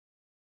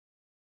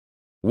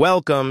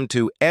Welcome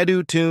to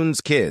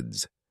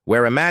EdutunesKids,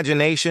 where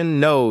imagination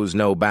knows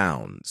no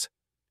bounds.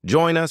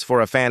 Join us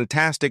for a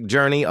fantastic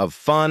journey of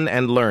fun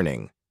and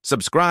learning.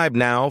 Subscribe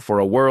now for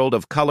a world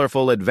of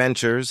colorful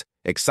adventures,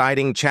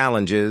 exciting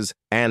challenges,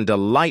 and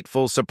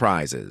delightful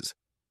surprises.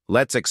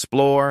 Let's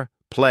explore,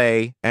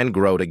 play, and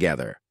grow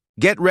together.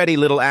 Get ready,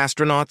 little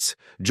astronauts.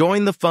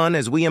 Join the fun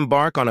as we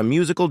embark on a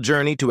musical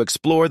journey to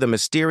explore the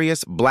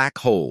mysterious black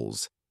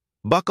holes.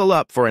 Buckle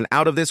up for an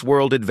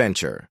out-of-this-world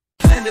adventure.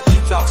 Planet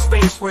deep dark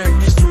space where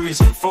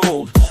mysteries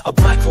unfold. A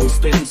black hole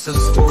spins a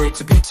story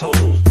to be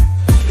told.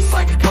 It's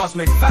like a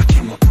cosmic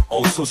vacuum,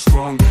 oh so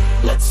strong.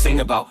 Let's sing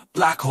about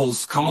black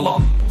holes, come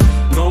along.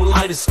 No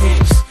light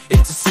escapes,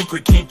 it's a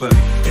secret keeper.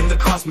 In the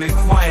cosmic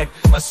quiet,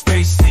 a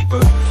space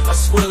sleeper. A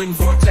swirling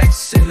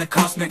vortex in the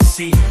cosmic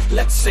sea.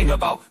 Let's sing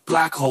about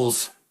black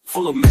holes,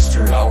 full of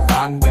mystery.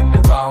 Round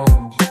and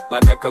around,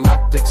 like a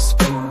galactic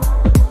spin.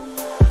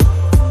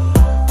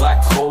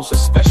 Black holes are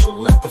special,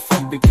 let the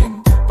fun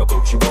begin. But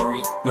don't you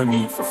worry, no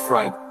need for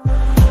fright.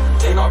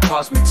 In our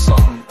cosmic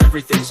song,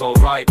 everything's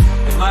alright.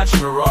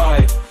 Imagine a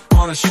ride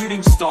on a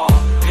shooting star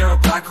near a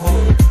black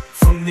hole,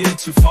 from near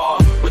to far.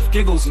 With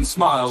giggles and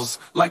smiles,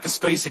 like a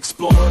space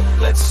explorer.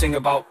 Let's sing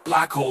about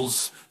black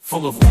holes,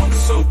 full of wonder.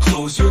 So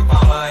close your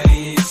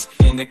eyes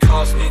in a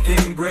cosmic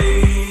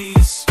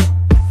embrace.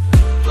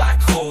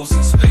 Black holes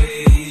in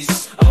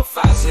space, a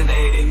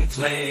fascinating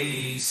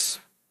place.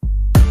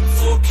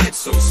 For kids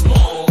so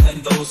small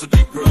and those that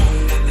be grown,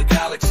 and the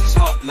galaxy's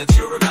hot, let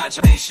your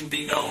imagination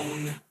be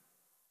known.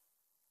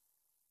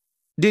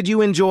 Did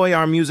you enjoy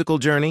our musical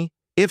journey?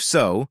 If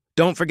so,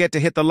 don't forget to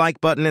hit the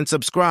like button and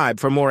subscribe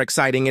for more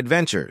exciting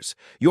adventures.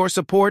 Your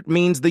support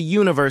means the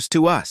universe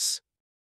to us.